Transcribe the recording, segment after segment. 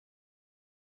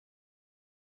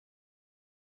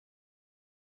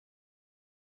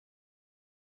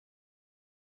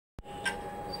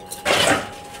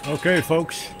Okay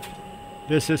folks,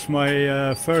 this is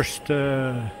my first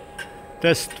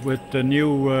test with the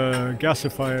new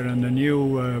gasifier and the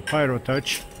new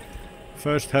PyroTouch.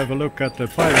 First have a look at the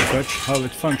PyroTouch, how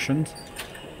it functions.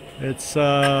 It's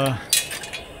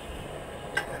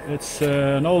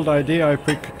an old idea I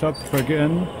picked up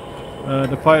again,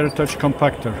 the PyroTouch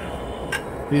compactor.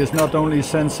 He is not only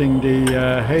sensing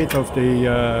the height of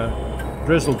the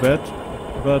drizzle bed,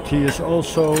 but he is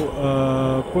also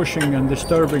pushing and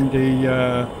disturbing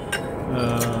the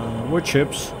wood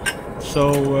chips,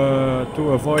 so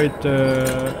to avoid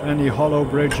any hollow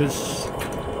bridges,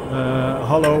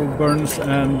 hollow burns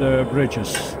and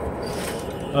bridges.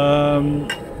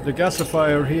 The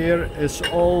gasifier here is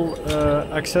all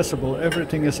accessible,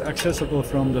 everything is accessible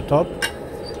from the top.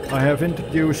 I have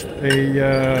introduced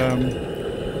a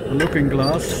looking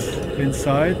glass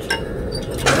inside,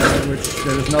 which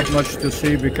there is not much to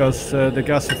see because the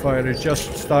gasifier is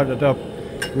just started up.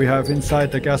 We have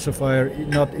inside the gasifier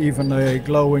not even a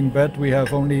glowing bed, we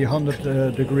have only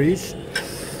 100 degrees.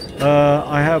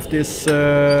 I have this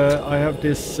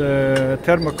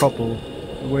thermocouple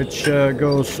which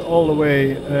goes all the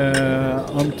way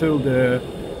until the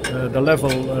level,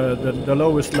 the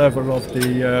lowest level of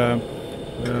the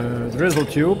drizzle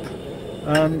tube,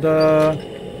 and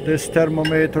this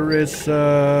thermometer is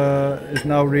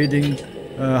now reading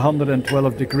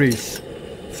 112 degrees.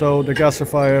 So the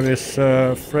gasifier is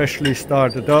freshly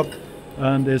started up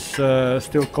and is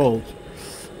still cold.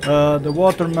 The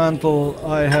water mantle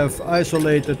I have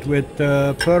isolated with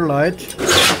perlite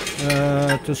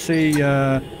to see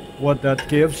what that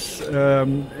gives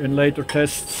in later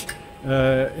tests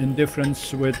in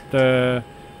difference with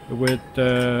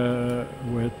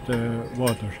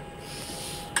water.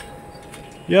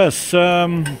 Yes,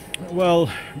 well,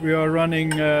 we are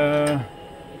running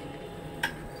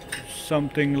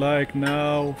something like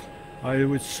now, I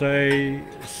would say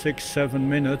 6-7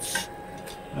 minutes.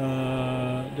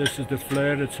 This is the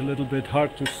flare. It's a little bit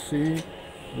hard to see.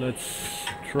 Let's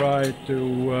try to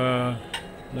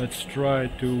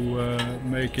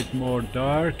make it more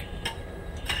dark.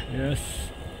 Yes,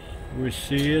 we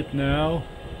see it now.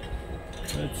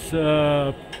 It's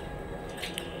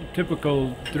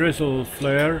typical drizzle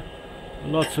flare,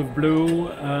 lots of blue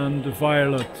and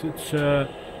violet. It's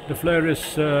the flare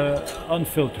is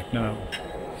unfiltered now.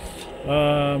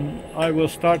 I will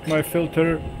start my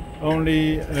filter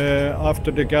only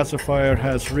after the gasifier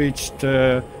has reached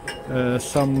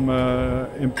some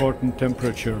important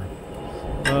temperature.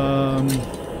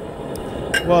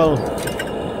 Well,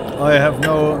 I have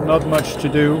not much to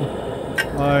do.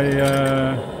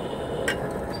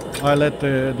 I let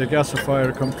the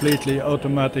gasifier completely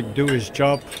automatic do his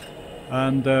job,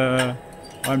 and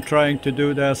I'm trying to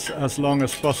do this as long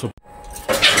as possible.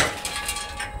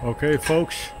 Okay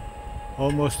folks,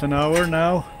 almost an hour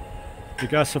now. The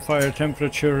gasifier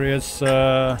temperature is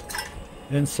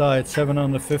inside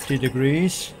 750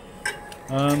 degrees,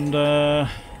 and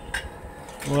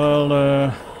well,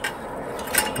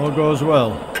 all goes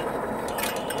well.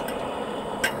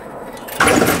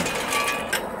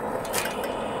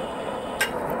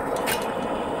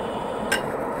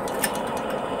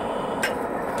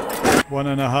 One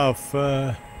and a half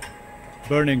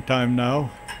burning time now.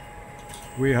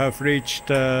 We have reached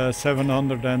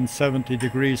 770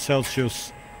 degrees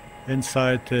Celsius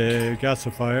inside the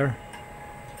gasifier.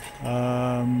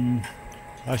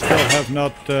 I still have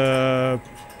not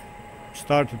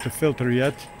started the filter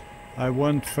yet. I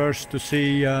want first to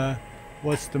see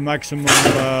what's the maximum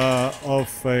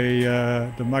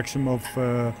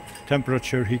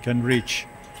temperature he can reach,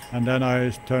 and then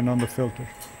I turn on the filter.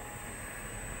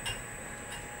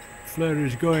 Flare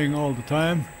is going all the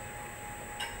time,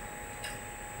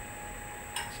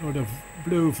 sort of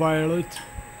blue-violet.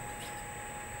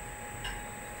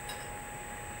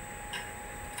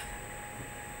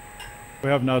 We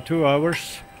have now 2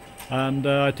 hours, and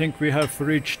I think we have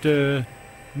reached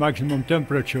maximum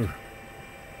temperature.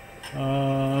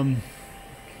 I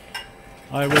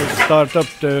will start up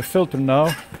the filter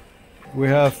now. We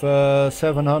have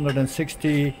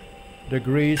 760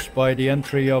 degrees by the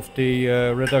entry of the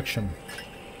reduction.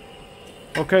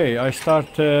 Okay, I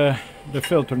start the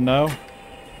filter now.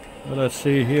 Let's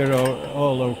see here,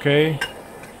 all okay.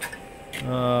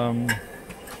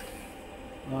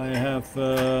 I have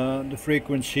the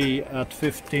frequency at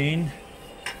 15,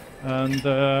 and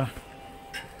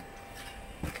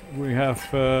we have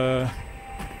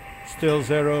still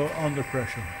 0 under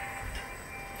pressure.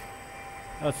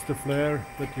 That's the flare,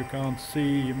 but you can't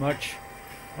see much.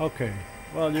 Okay,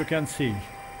 well, you can see.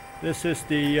 This is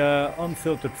the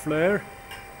unfiltered flare.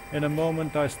 In a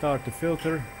moment I start the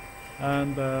filter,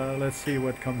 and let's see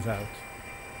what comes out.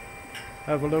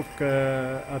 Have a look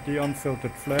at the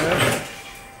unfiltered flare.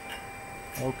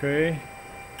 Okay,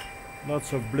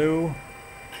 lots of blue,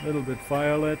 a little bit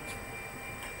violet.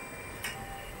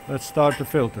 Let's start the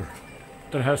filter.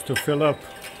 It has to fill up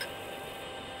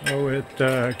with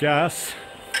gas,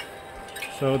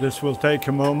 so this will take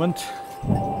a moment.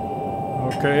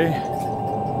 Okay,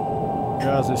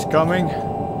 gas is coming.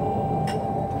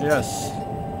 Yes,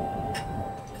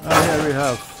 and here we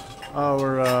have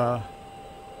our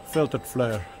filtered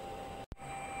flare.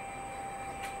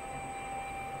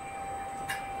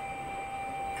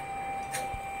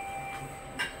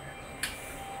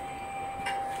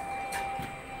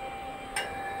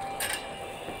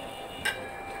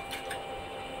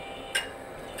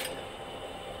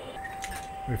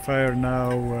 We fire now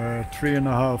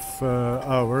 3.5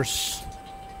 hours,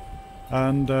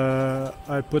 and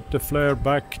I put the flare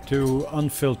back to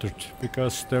unfiltered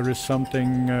because there is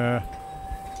something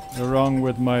wrong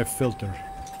with my filter.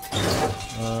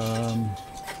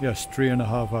 Yes,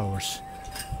 3.5 hours.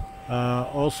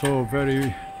 Also a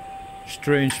very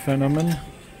strange phenomenon.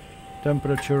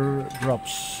 Temperature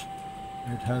drops.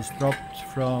 It has dropped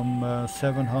from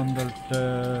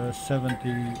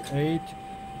 778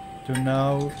 to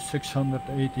now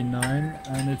 689,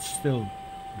 and it's still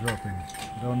dropping.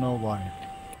 Don't know why.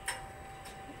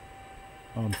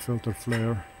 On filter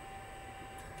flare,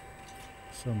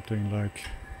 something like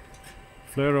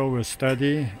flare always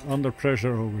steady, under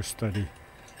pressure always steady.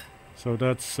 So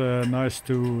that's nice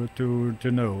to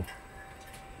know.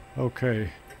 Okay,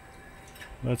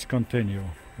 let's continue.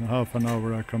 In half an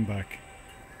hour I come back.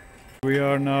 We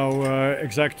are now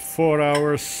exact 4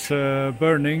 hours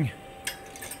burning.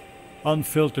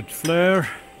 Unfiltered flare.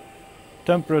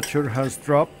 Temperature has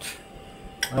dropped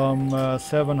from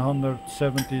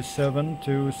 777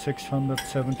 to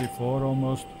 674,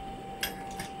 almost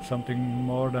something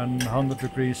more than 100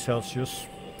 degrees Celsius.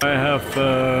 I have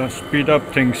speed up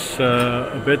things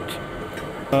a bit.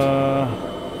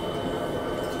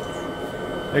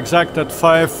 Exact at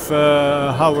 5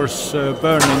 hours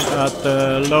burning at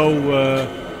low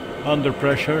under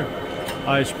pressure.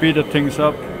 I speeded things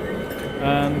up,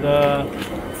 and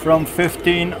from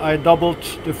 15 I doubled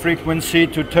the frequency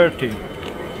to 30.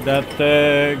 That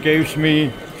gives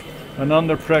me an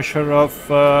under pressure of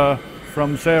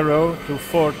from 0 to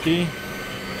 40.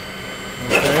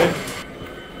 Okay.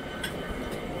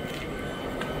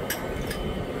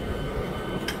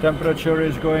 Temperature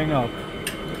is going up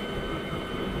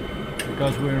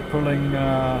because we're pulling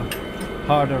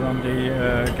harder on the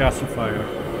gasifier.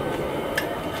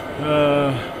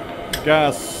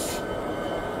 Gas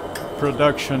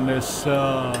production is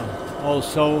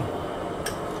also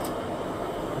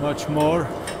much more.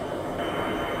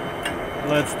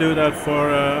 Let's do that for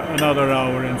another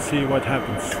hour and see what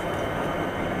happens.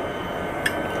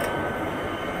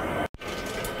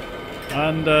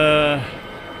 And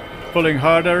pulling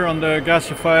harder on the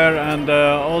gasifier, and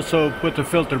also put the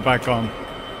filter back on.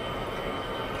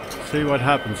 See what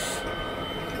happens.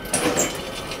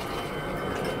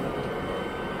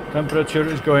 Temperature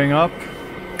is going up.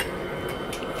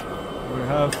 We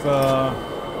have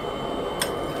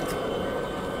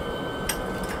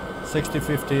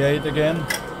 6058 again,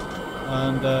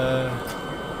 and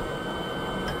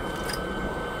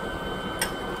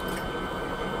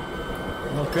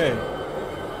okay.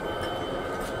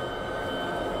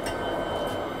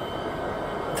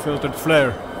 Filtered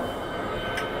flare.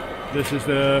 This is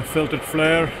the filtered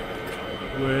flare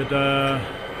with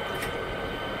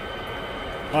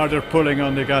harder pulling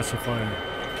on the gasifier.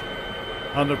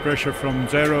 Under pressure from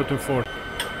 0 to 40.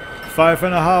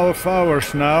 5.5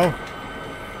 hours now.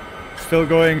 Still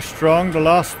going strong. The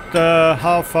last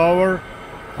half hour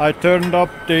I turned up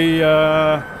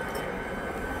the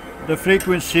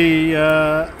frequency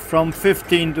from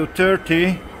 15 to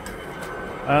 30,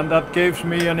 and that gives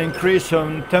me an increase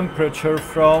in temperature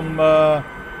from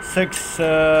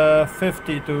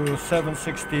 650 to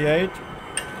 768.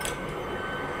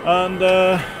 And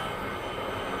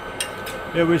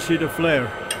here we see the flare.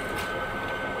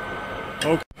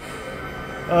 Okay.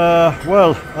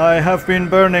 Well, I have been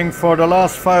burning for the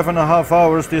last 5.5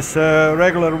 hours these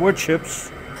regular wood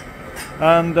chips,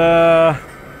 and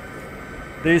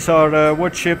these are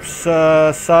wood chips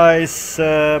size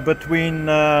between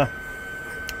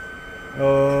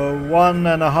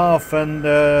 1.5 and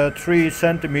 3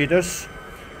 centimeters.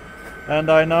 And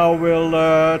I now will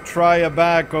try a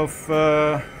bag of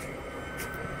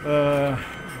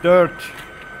dirt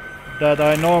that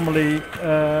I normally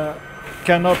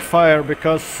cannot fire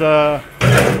because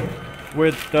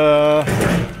with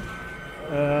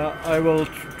I will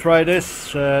try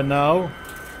this now.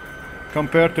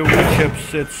 Compared to wood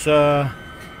chips, it's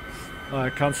I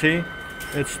can't see.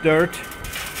 It's dirt.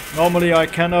 Normally, I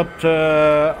cannot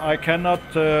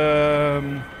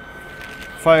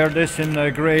fire this in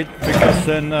a grate because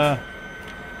then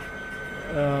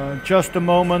just a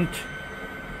moment,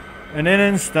 in an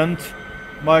instant,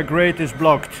 my grate is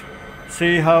blocked.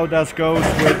 See how that goes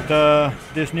with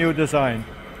this new design.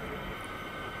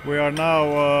 We are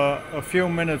now a few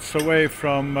minutes away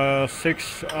from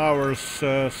 6 hours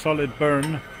solid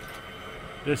burn.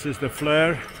 This is the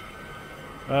flare.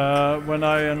 When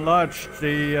I enlarged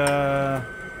the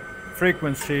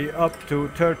frequency up to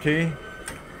 30,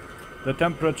 the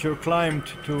temperature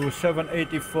climbed to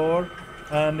 784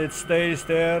 and it stays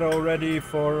there already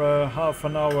for half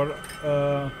an hour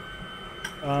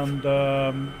and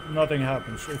nothing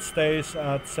happens. It stays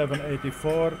at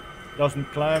 784.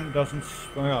 Doesn't climb, doesn't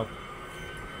swing up.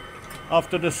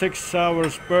 After the 6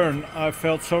 hours burn, I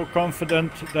felt so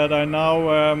confident that I now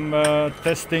am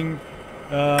testing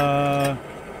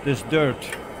this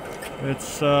dirt.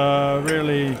 It's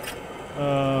really,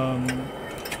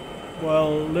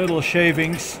 well, little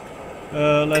shavings,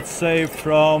 let's say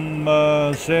from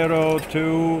 0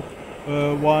 to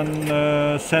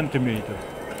 1 centimeter.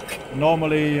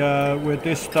 Normally with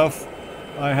this stuff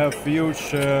I have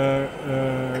huge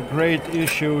grate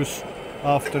issues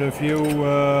after a few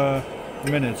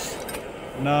minutes.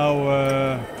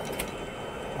 Now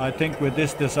I think with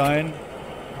this design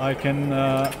I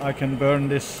can burn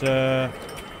this bad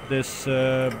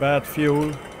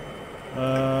fuel.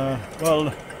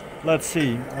 Well, let's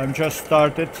see. I'm just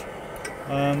started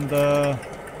and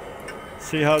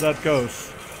see how that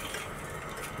goes.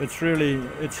 It's really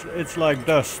it's like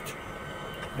dust.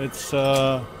 It's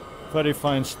very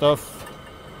fine stuff,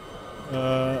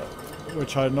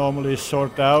 which I normally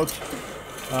sort out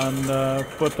and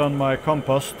put on my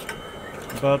compost.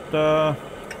 But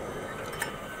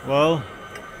well,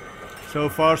 so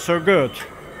far so good.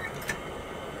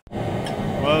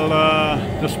 Well,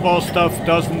 the small stuff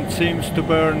doesn't seem to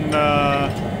burn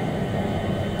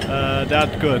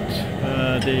that good.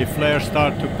 The flares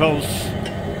start to pulse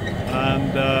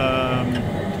and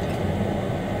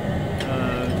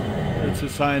it's a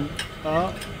sign.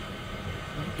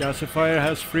 Gasifier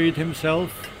has freed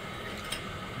himself.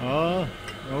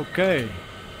 Okay,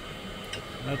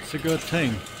 that's a good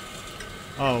thing.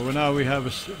 Oh, well, now we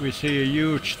see a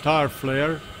huge tar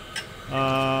flare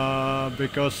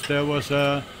because there was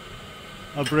a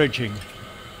bridging.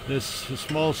 This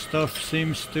small stuff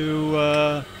seems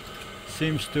to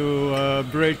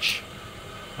bridge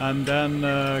and then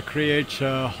creates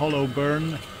a hollow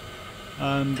burn,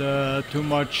 and too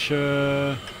much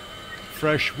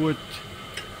fresh wood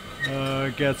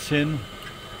gets in.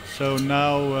 So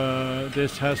now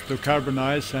this has to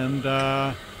carbonize and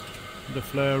the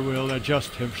flare will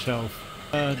adjust himself.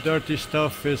 Dirty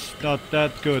stuff is not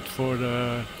that good for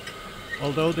the...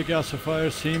 Although the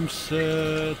gasifier seems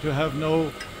to have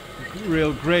no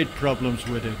real great problems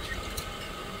with it.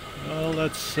 Well,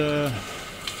 let's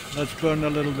burn a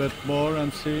little bit more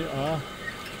and see.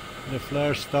 The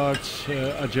flare starts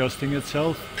adjusting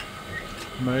itself.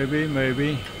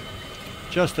 Maybe.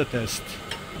 Just a test.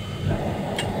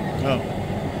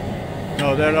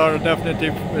 No, there are definitely,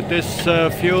 with this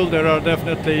fuel, there are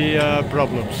definitely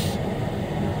problems.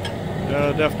 There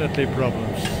are definitely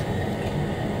problems.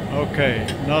 Okay,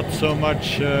 not so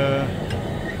much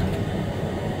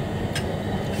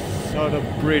sort of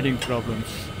breathing problems.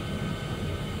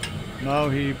 Now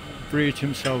he breathed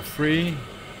himself free.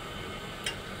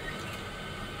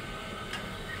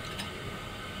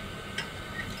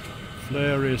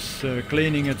 Flare is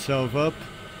cleaning itself up.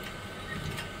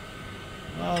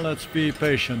 Let's be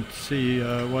patient, see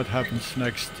what happens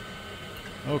next.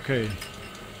 Okay.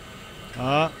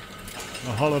 A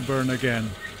hollow burn again.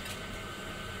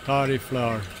 Tarry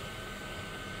flour.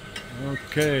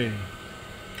 Okay.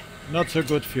 Not so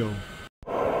good fuel.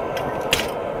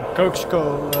 Coke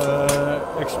skull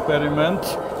experiment.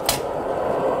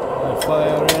 I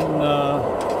fire in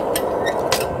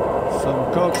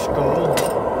some coke skull.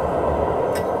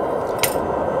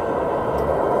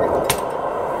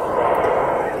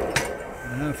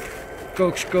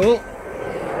 Coke skull.